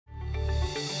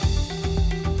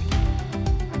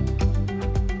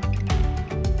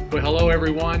Well, hello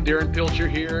everyone. Darren Pilcher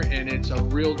here, and it's a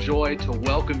real joy to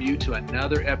welcome you to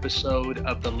another episode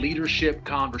of the Leadership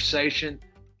Conversation.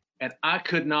 And I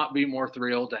could not be more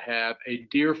thrilled to have a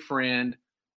dear friend,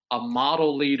 a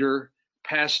model leader,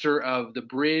 pastor of the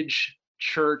Bridge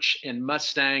Church in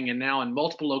Mustang and now in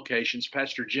multiple locations,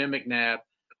 Pastor Jim McNabb.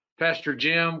 Pastor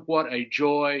Jim, what a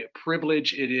joy, a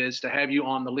privilege it is to have you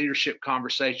on the Leadership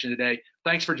Conversation today.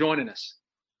 Thanks for joining us.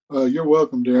 You're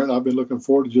welcome, Darren. I've been looking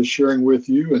forward to just sharing with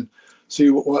you and see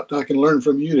what I can learn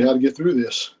from you to how to get through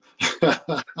this.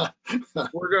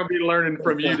 We're going to be learning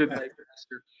from you today,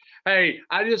 Pastor. Hey,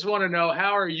 I just want to know,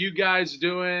 how are you guys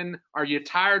doing? Are you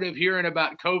tired of hearing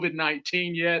about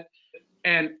COVID-19 yet?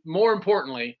 And more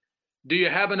importantly, do you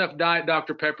have enough Diet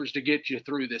Dr. Peppers to get you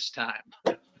through this time?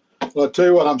 Well, I'll tell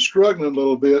you what, I'm struggling a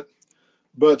little bit,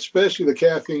 but especially the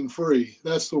caffeine free.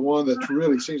 That's the one that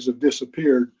really seems to have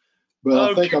disappeared.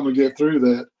 But I think I'm going to get through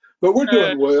that. But we're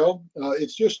doing well.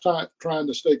 It's just trying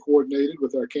to stay coordinated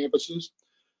with our campuses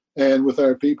and with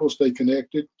our people, stay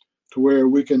connected to where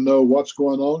we can know what's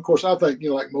going on. Of course, I think,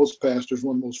 like most pastors,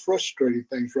 one of the most frustrating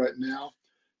things right now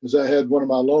is I had one of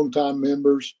my longtime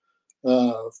members,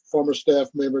 former staff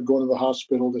member, going to the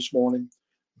hospital this morning.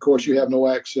 Of course, you have no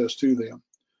access to them.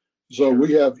 So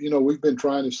we have, we've been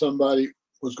trying, if somebody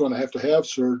was going to have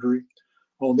surgery,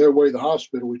 on their way to the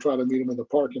hospital, we try to meet them in the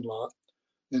parking lot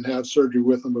and have surgery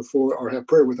with them before, or have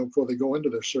prayer with them before they go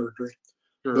into their surgery.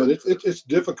 Sure. But it's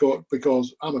difficult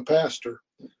because I'm a pastor.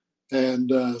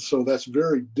 And so that's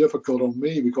very difficult on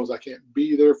me because I can't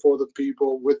be there for the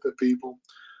people, with the people.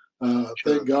 Sure.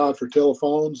 Thank God for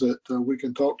telephones that we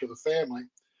can talk to the family.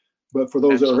 But for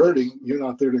those that are hurting, you're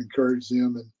not there to encourage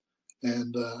them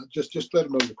and just let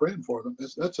them know you're praying for them.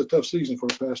 That's a tough season for a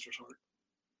pastor's heart.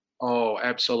 Oh,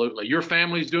 absolutely. Your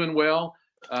family's doing well?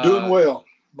 Doing well.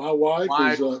 My wife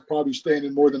is probably staying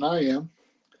in more than I am.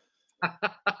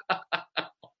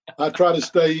 I try to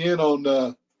stay in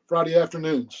on Friday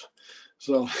afternoons.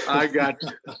 So I got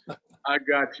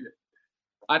you.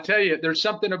 I tell you, there's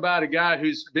something about a guy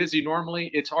who's busy normally.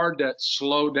 It's hard to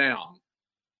slow down.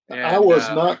 And, I was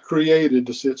not created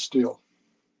to sit still.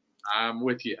 I'm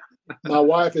with you. My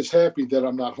wife is happy that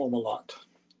I'm not home a lot.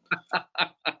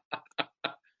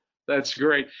 That's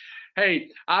great.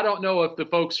 Hey, I don't know if the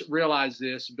folks realize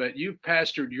this, but you've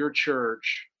pastored your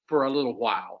church for a little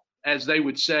while, as they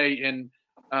would say in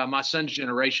my son's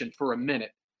generation, for a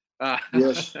minute.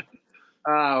 Yes.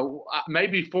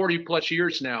 Maybe 40 plus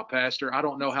years now, Pastor. I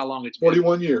don't know how long it's been.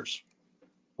 41 years.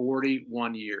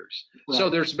 41 years. Right. So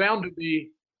there's bound to be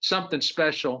something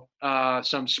special,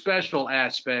 some special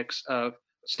aspects of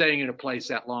staying in a place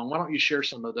that long. Why don't you share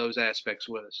some of those aspects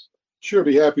with us? Sure,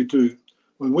 be happy to.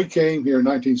 When we came here in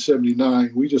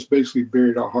 1979, we just basically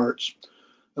buried our hearts.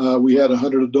 We had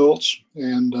 100 adults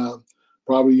and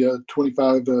probably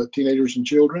 25 teenagers and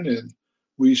children, and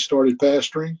we started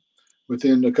pastoring.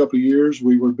 Within a couple of years,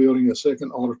 we were building a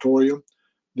second auditorium.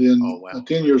 Then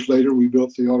 10 years later, we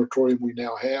built the auditorium we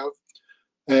now have.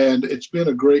 And it's been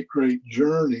a great, great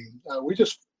journey. We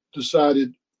just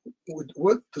decided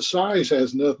what the size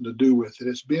has nothing to do with it.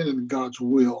 It's been in God's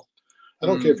will. I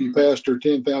don't care if you pastor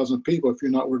 10,000 people. If you're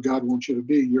not where God wants you to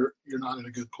be, you're not in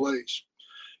a good place.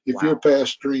 If you're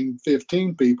pastoring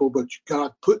 15 people, but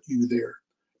God put you there,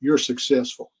 you're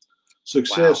successful.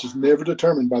 Success is never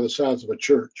determined by the size of a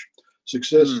church.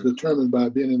 Success is determined by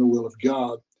being in the will of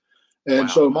God. And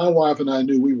so my wife and I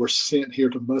knew we were sent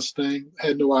here to Mustang.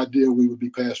 Had no idea we would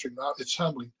be pastoring. It's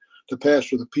humbling to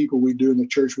pastor the people we do in the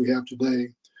church we have today.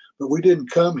 But we didn't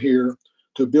come here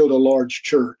to build a large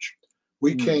church.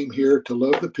 We came here to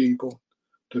love the people,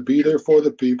 to be there for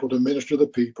the people, to minister to the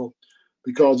people,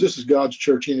 because this is God's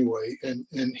church anyway, and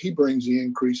he brings the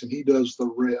increase and he does the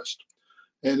rest.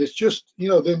 And it's just,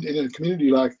 then in a community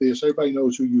like this, everybody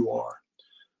knows who you are.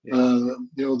 Yeah.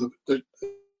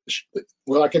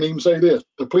 Well, I can even say this,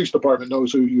 the police department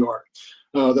knows who you are.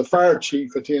 The fire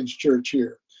chief attends church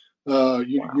here.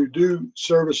 You do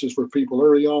services for people.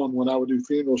 Early on, when I would do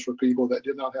funerals for people that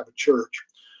did not have a church,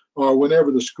 or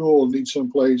whenever the school needs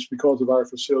some place because of our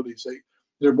facilities,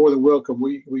 they're more than welcome.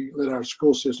 We let our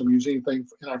school system use anything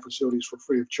in our facilities for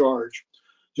free of charge,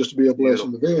 just to be a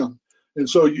blessing to them. And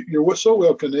so you're so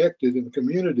well connected in the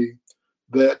community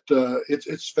that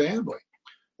it's family.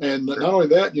 And not only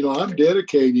that, I'm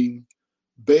dedicating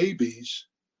babies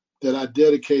that I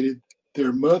dedicated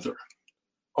their mother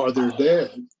or their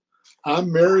dad.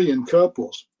 I'm marrying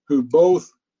couples who both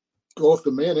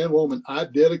the man and woman I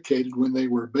dedicated when they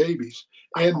were babies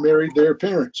and married their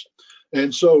parents.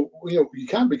 And so, you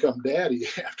kind of become daddy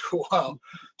after a while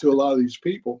to a lot of these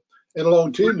people. And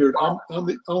along tenured, I'm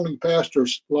the only pastor a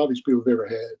lot of these people have ever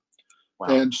had.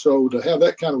 Wow. And so to have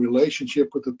that kind of relationship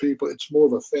with the people, it's more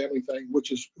of a family thing,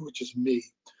 which is me.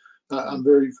 I'm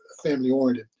very family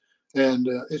oriented, and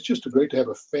it's just great to have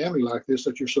a family like this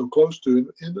that you're so close to,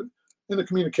 and the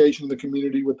communication in the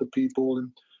community with the people,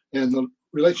 and the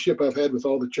relationship I've had with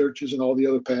all the churches and all the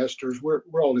other pastors. We're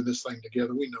all in this thing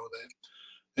together. We know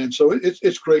that, and so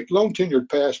it's great. Long tenured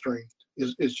pastoring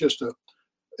is just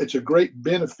it's a great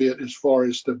benefit as far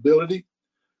as stability,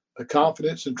 the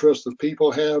confidence and trust that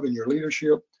people have in your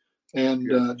leadership, and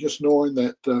just knowing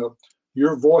that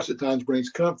your voice at times brings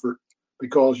comfort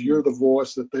because you're the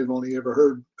voice that they've only ever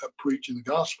heard preaching the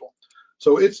gospel.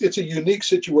 So it's a unique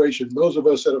situation. Those of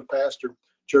us that have pastored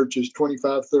churches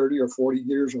 25, 30, or 40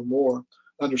 years or more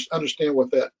understand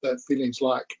what that feeling's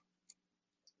like.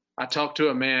 I talked to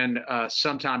a man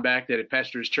some time back that had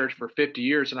pastored his church for 50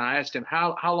 years, and I asked him,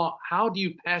 how do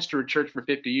you pastor a church for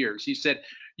 50 years? He said,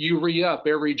 you re-up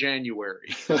every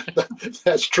January.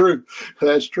 That's true.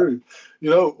 That's true.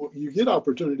 You get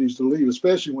opportunities to leave,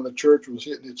 especially when the church was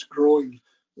hitting its growing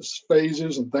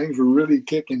phases and things were really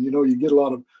kicking. You get a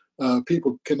lot of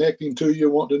people connecting to you,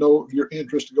 wanting to know your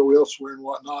interest to go elsewhere and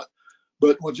whatnot.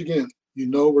 But once again, you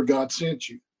know where God sent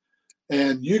you,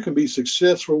 and you can be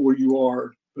successful where you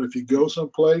are. But if you go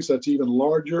someplace that's even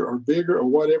larger or bigger or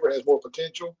whatever, has more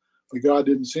potential, but God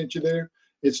didn't send you there,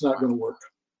 it's not going to work.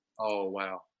 Oh,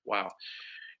 wow. Wow.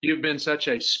 You've been such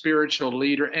a spiritual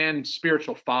leader and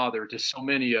spiritual father to so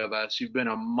many of us. You've been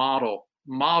a model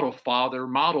father,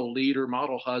 model leader,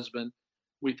 model husband.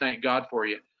 We thank God for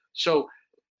you. So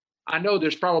I know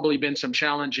there's probably been some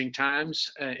challenging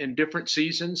times in different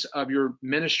seasons of your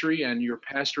ministry and your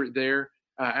pastorate there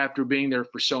after being there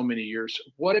for so many years.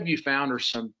 What have you found are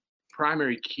some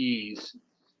primary keys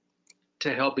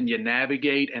to helping you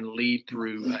navigate and lead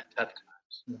through tough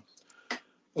times?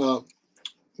 Uh,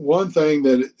 One thing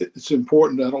that it's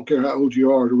important, I don't care how old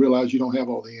you are, to realize you don't have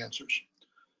all the answers.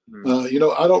 Mm.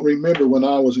 I don't remember when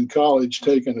I was in college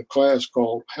taking a class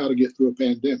called How to Get Through a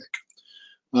Pandemic.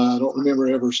 I don't remember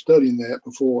ever studying that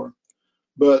before.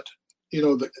 But,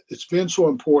 it's been so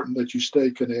important that you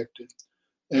stay connected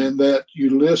and that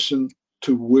you listen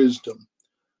to wisdom.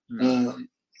 Mm. Uh,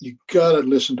 you got to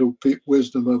listen to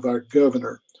wisdom of our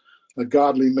governor, a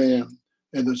godly man,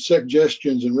 and the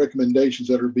suggestions and recommendations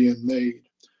that are being made.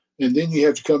 And then you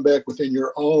have to come back within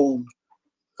your own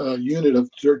unit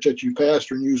of church that you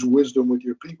pastor and use wisdom with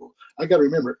your people. I got to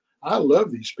remember, I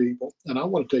love these people and I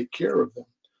want to take care of them.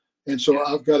 And so Yes.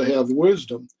 I've got to have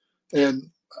wisdom, and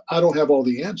I don't have all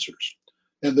the answers.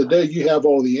 And the day you have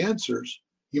all the answers,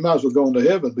 you might as well go into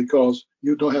heaven because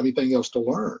you don't have anything else to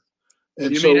learn.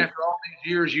 And You mean so, after all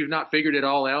these years, you've not figured it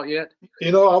all out yet?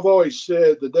 I've always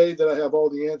said the day that I have all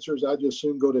the answers, I just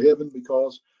soon go to heaven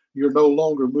because you're no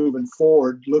longer moving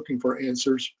forward looking for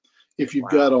answers if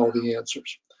you've got Wow. all the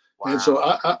answers. And so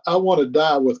Wow. I want to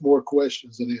die with more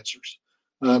questions than answers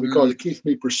because Mm. it keeps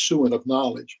me pursuing of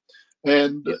knowledge.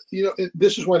 And, Yeah.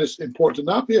 this is when it's important to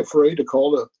not be afraid to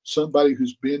call to somebody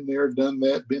who's been there, done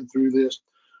that, been through this,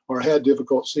 or had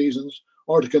difficult seasons,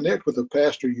 or to connect with a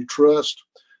pastor you trust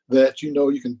that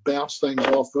you can bounce things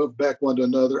off of back one to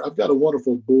another. I've got a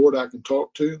wonderful board I can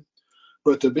talk to,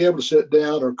 but to be able to sit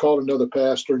down or call another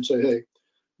pastor and say, hey,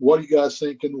 what are you guys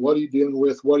thinking? What are you dealing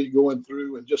with? What are you going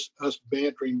through? And just us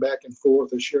bantering back and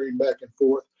forth and sharing back and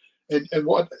forth. And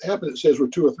what happens, it says where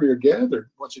two or three are gathered.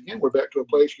 Once again, we're back to a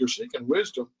place you're seeking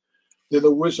wisdom. Then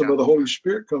the wisdom Yeah. of the Holy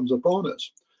Spirit comes upon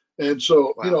us. And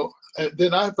so, Wow.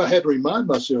 then I had to remind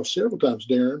myself several times,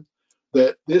 Darren,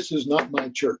 that this is not my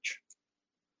church.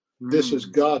 This is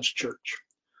Mm. God's church.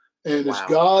 And it's Wow.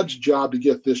 God's job to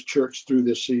get this church through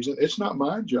this season. It's not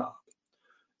my job.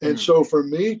 And Mm. so for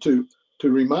me to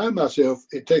remind myself,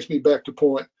 it takes me back to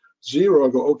point zero.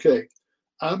 I go, okay,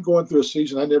 I'm going through a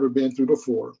season I've never been through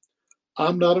before.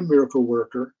 I'm not a miracle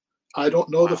worker. I don't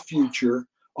know the Wow. future.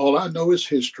 All I know is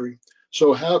history.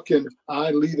 So how can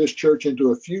I lead this church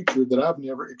into a future that I've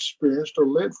never experienced or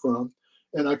led from?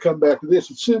 And I come back to this.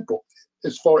 It's simple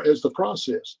as far as the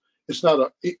process. It's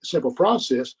not a simple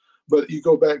process, but you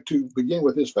go back to begin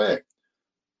with this fact.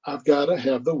 I've got to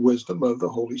have the wisdom of the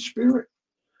Holy Spirit.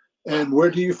 And where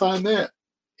do you find that?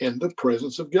 In the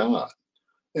presence of God.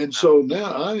 And Wow. so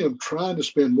now I am trying to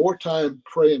spend more time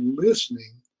praying,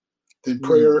 listening than Mm.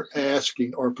 prayer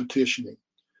asking or petitioning.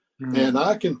 And Mm.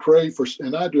 I can pray for,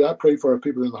 and I pray for our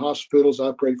people in the hospitals.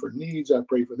 I pray for needs. I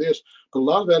pray for this. But a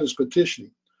lot of that is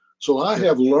petitioning. So I Good.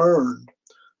 have learned.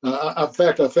 In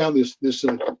fact, I found this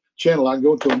channel. I can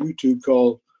go to on YouTube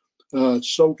called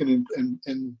Soaking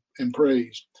and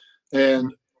Praise, Mm.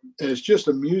 and it's just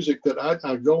a music that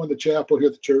I go in the chapel here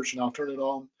at the church, and I'll turn it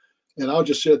on, and I'll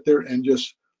just sit there and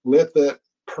just let that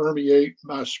permeate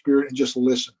my spirit and just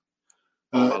listen.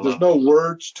 Oh, I There's love no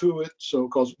words to it, so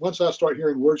because once I start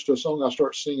hearing words to a song, I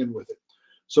start singing with it.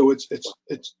 So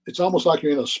it's almost like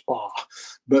you're in a spa,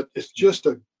 but it's just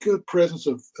a good presence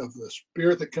of the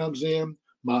spirit that comes in.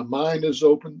 My mind is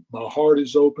open, my heart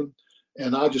is open,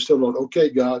 and I just tell the Lord, okay,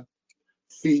 God,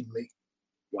 feed me.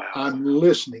 Wow. I'm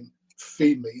listening,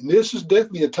 feed me. And this is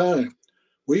definitely a time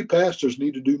we pastors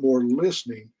need to do more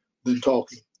listening than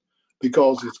talking,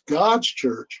 because it's God's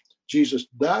church. Jesus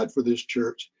died for this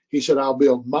church. He said, I'll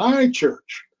build my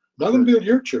church. I'm not going to build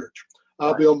your church.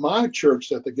 I'll build my church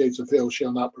that the gates of hell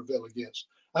shall not prevail against.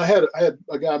 I had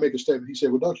a guy make a statement. He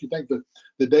said, well, don't you think that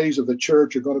the days of the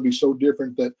church are going to be so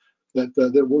different that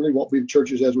there really won't be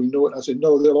churches as we know it? I said,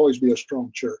 no, there'll always be a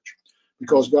strong church,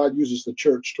 because God uses the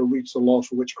church to reach the lost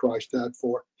for which Christ died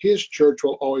for. His church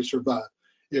will always survive.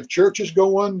 If churches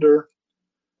go under,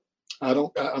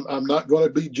 I'm not going to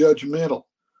be judgmental,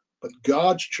 but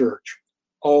God's church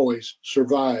always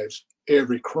survives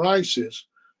every crisis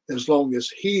as long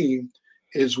as He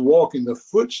is walking the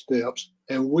footsteps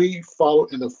and we follow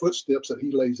in the footsteps that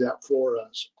He lays out for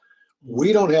us.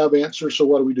 We don't have answers, so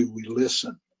what do? We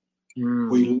listen.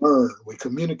 We learn. We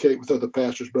communicate with other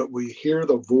pastors, but we hear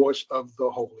the voice of the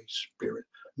Holy Spirit.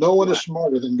 No one is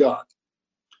smarter than God.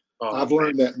 I've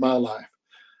learned that in my life.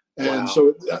 And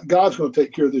so God's going to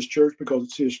take care of this church because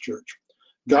it's His church.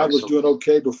 God was doing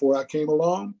okay before I came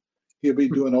along. He'll be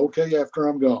doing okay after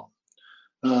I'm gone.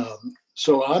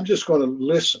 So I'm just going to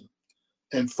listen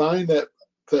and find that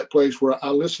place where I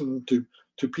listen to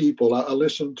people. I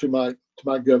listen to my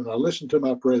governor. I listen to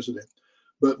my president.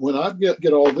 But when I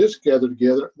get all this gathered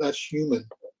together, that's human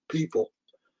people.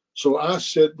 So I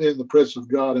sit in the presence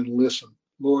of God and listen.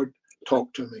 Lord,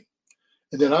 talk to me.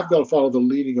 And then I've got to follow the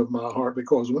leading of my heart,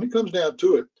 because when it comes down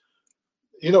to it,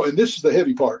 and this is the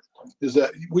heavy part, is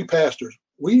that we pastors,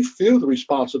 we feel the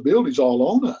responsibilities all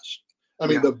on us. I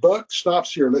mean, the buck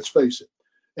stops here, let's face it.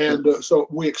 And so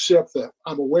we accept that.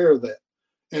 I'm aware of that.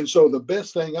 And so the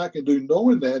best thing I can do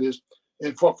knowing that is,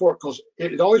 and because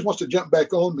it always wants to jump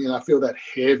back on me, and I feel that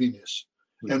heaviness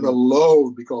and the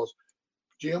load, because,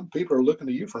 Jim, people are looking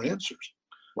to you for answers.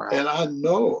 And I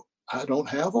know I don't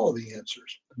have all the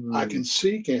answers. I can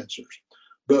seek answers.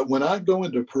 But when I go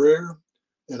into prayer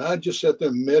and I just sit there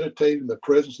and meditate in the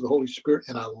presence of the Holy Spirit,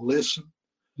 and I listen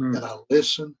and I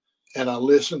listen and I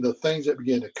listen to things that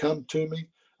begin to come to me,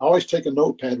 I always take a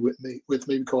notepad with me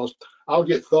because I'll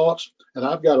get thoughts and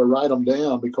I've got to write them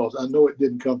down, because I know it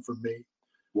didn't come from me.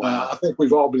 I think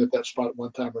we've all been at that spot at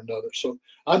one time or another. So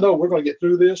I know we're going to get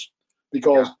through this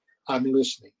because I'm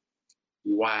listening.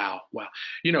 Wow.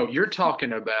 You're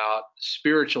talking about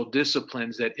spiritual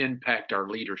disciplines that impact our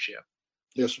leadership.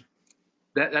 Yes, sir.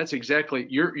 That's exactly,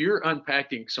 you're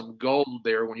unpacking some gold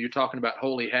there when you're talking about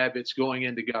holy habits, going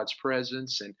into God's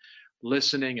presence and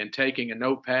listening and taking a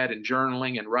notepad and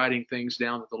journaling and writing things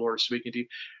down that the Lord is speaking to you.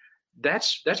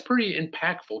 That's pretty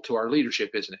impactful to our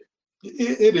leadership, isn't it?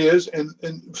 It is, and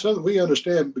something we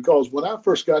understand, because when I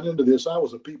first got into this, I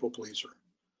was a people pleaser,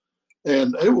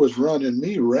 and it was running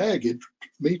me ragged,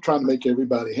 me trying to make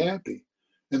everybody happy.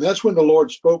 And that's when the Lord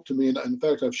spoke to me, and in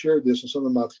fact, I've shared this in some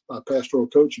of my pastoral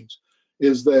coachings,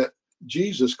 is that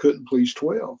Jesus couldn't please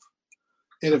 12.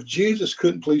 And if Jesus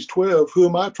couldn't please 12, who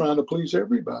am I trying to please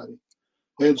everybody?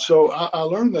 And so I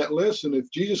learned that lesson.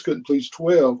 If Jesus couldn't please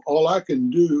 12, all I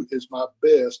can do is my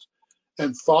best,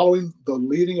 and following the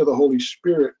leading of the Holy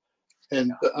Spirit.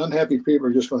 And the unhappy people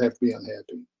are just going to have to be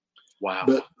unhappy. Wow.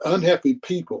 But unhappy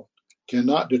people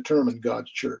cannot determine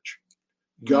God's church.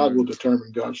 God will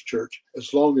determine God's church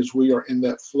as long as we are in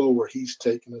that flow where He's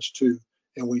taken us to,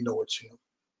 and we know it's Him.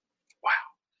 Wow.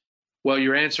 Well,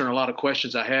 you're answering a lot of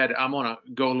questions I had. I'm going to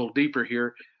go a little deeper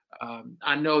here.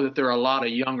 I know that there are a lot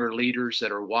of younger leaders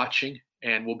that are watching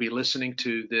and will be listening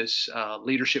to this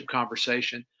leadership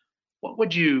conversation. What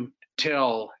would you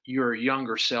tell your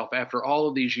younger self after all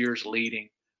of these years leading?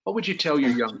 What would you tell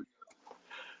your younger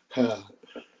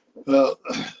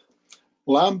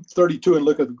Well, I'm 32 and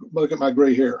look at my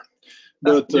gray hair.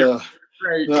 But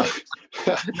great. Not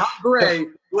gray,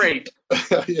 great.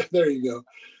 Yeah, there you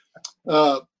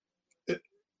go.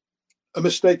 A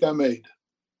mistake I made.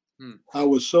 I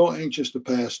was so anxious to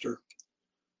pastor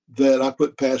that I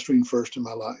put pastoring first in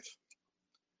my life.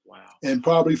 Wow. And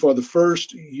probably for the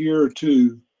first year or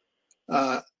two,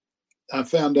 I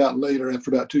found out later,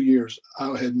 after about 2 years,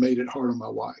 I had made it hard on my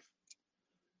wife.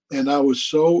 And I was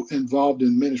so involved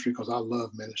in ministry because I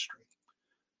love ministry.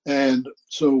 And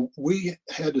so we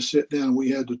had to sit down,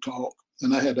 we had to talk,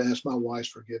 and I had to ask my wife's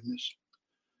forgiveness.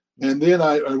 And then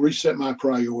I reset my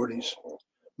priorities.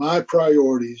 My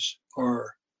priorities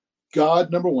are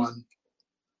God, number one,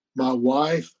 my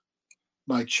wife,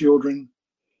 my children,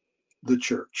 the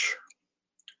church.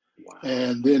 Wow.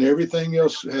 And then everything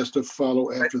else has to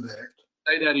follow after that.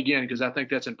 Say that again, because I think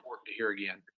that's important to hear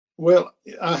again. Well,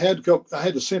 I had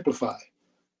to simplify.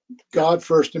 God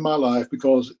first in my life,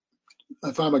 because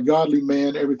if I'm a godly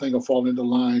man, everything will fall into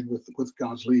line with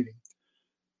God's leading.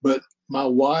 But my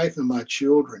wife and my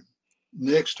children,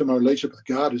 next to my relationship with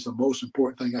God, is the most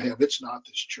important thing I have. It's not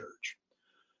this church.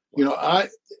 You know,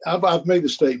 I've made the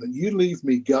statement, you leave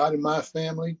me God and my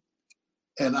family,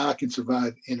 and I can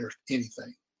survive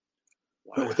anything.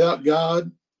 Wow. But without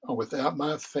God or without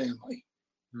my family,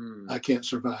 I can't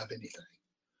survive anything.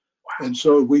 Wow. And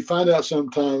so we find out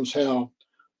sometimes how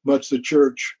much the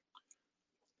church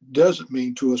doesn't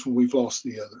mean to us when we've lost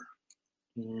the other.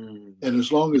 And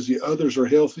as long as the others are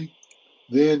healthy,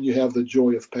 then you have the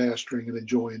joy of pastoring and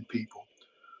enjoying people.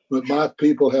 But my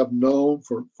people have known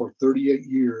for 38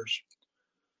 years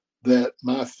that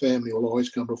my family will always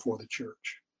come before the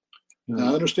church.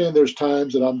 Now, I understand there's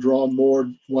times that I'm drawn more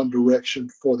one direction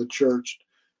for the church,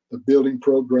 the building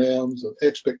programs, the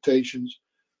expectations,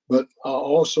 but I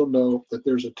also know that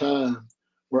there's a time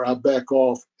where I back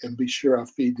off and be sure I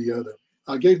feed the other.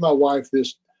 I gave my wife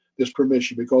this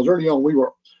permission because early on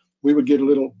we would get a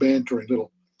little bantering,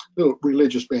 little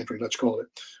religious bantering, let's call it,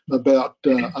 about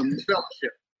about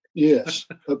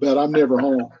I'm never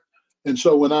home. And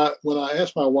so when I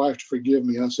asked my wife to forgive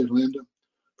me, I said, Linda,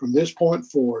 from this point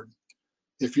forward,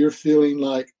 if you're feeling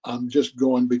like I'm just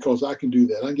going because I can do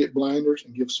that, I can get blinders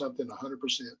and give something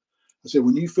 100%. I said,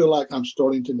 when you feel like I'm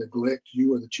starting to neglect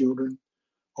you or the children,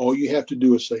 all you have to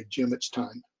do is say, Jim, it's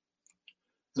time.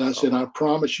 And I said, I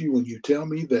promise you, when you tell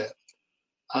me that,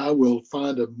 I will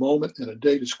find a moment and a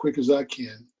date as quick as I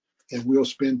can, and we'll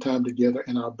spend time together,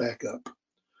 and I'll back up.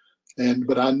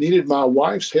 But I needed my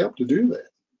wife's help to do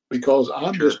that because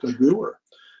I'm just a doer.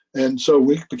 And so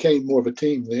we became more of a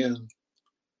team then.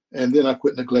 And then I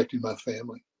quit neglecting my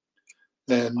family.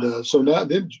 And so now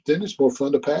then it's more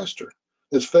fun to pastor.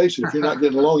 Let's face it, if you're not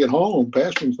getting along at home,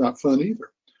 pastoring's not fun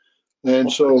either.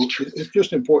 And so it's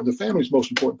just important. The family's the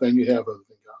most important thing you have other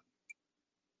than God.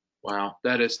 Wow,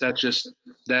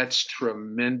 that's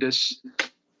tremendous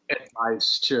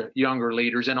advice to younger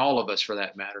leaders and all of us for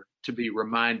that matter, to be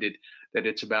reminded that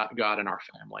it's about God and our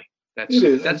family. It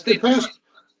is.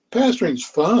 Pastoring's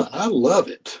fun. I love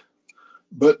it.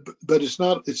 But it's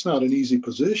not an easy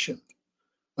position.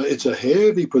 It's a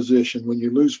heavy position when you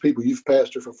lose people. You've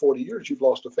pastored for 40 years, you've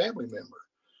lost a family member.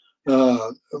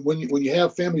 When you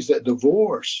have families that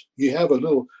divorce, you have a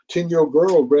little 10-year-old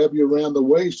girl grab you around the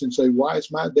waist and say, why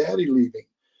is my daddy leaving?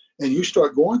 And you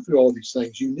start going through all these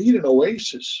things. You need an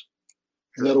oasis,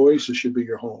 and that oasis should be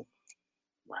your home.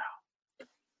 Wow.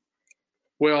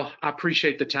 Well, I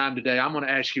appreciate the time today. I'm going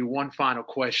to ask you one final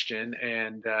question,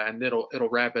 and it'll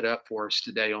wrap it up for us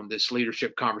today on this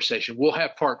leadership conversation. We'll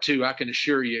have part two. I can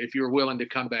assure you, if you're willing to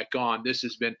come back on, this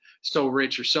has been so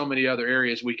rich. There's so many other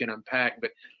areas we can unpack.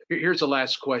 But here's the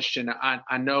last question.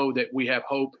 I know that we have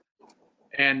hope,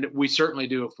 and we certainly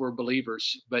do if we're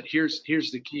believers. But here's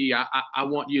the key. I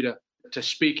want you to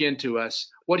speak into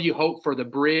us. What do you hope for the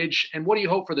bridge, and what do you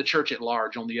hope for the church at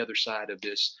large on the other side of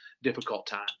this difficult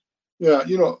time? Yeah,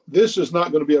 this is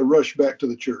not going to be a rush back to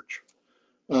the church.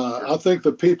 I think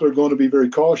the people are going to be very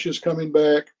cautious coming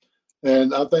back,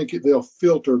 and I think they'll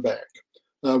filter back.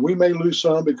 We may lose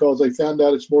some because they found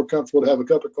out it's more comfortable to have a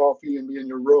cup of coffee and be in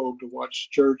your robe to watch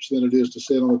church than it is to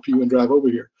sit on a pew and drive over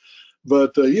here.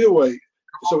 But either way,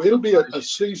 so it'll be a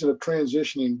season of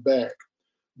transitioning back.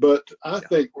 But I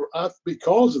think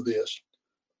because of this,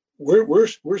 we're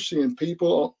seeing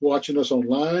people watching us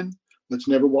online that's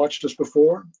never watched us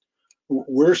before.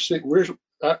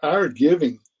 Our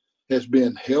giving has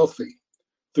been healthy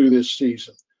through this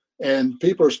season, and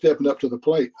people are stepping up to the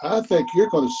plate. I think you're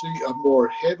going to see a more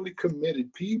heavily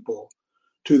committed people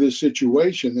to this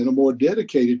situation and a more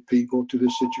dedicated people to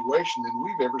this situation than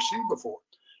we've ever seen before.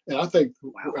 And I think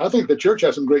the church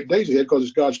has some great days ahead because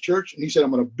it's God's church, and He said,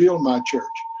 "I'm going to build my church,"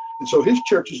 and so His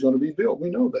church is going to be built. We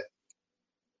know that.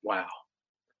 Wow,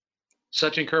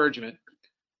 such encouragement.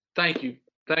 Thank you.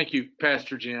 Thank you,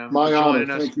 Pastor Jim. My honor.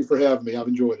 Thank you for having me. I've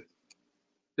enjoyed it.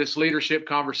 This leadership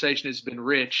conversation has been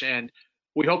rich, and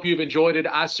we hope you've enjoyed it.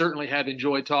 I certainly have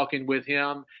enjoyed talking with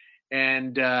him,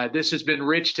 and this has been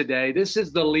rich today. This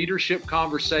is the Leadership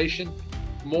Conversation.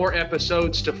 More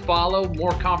episodes to follow,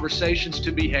 more conversations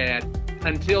to be had.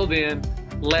 Until then,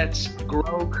 let's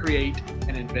grow, create,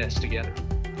 and invest together.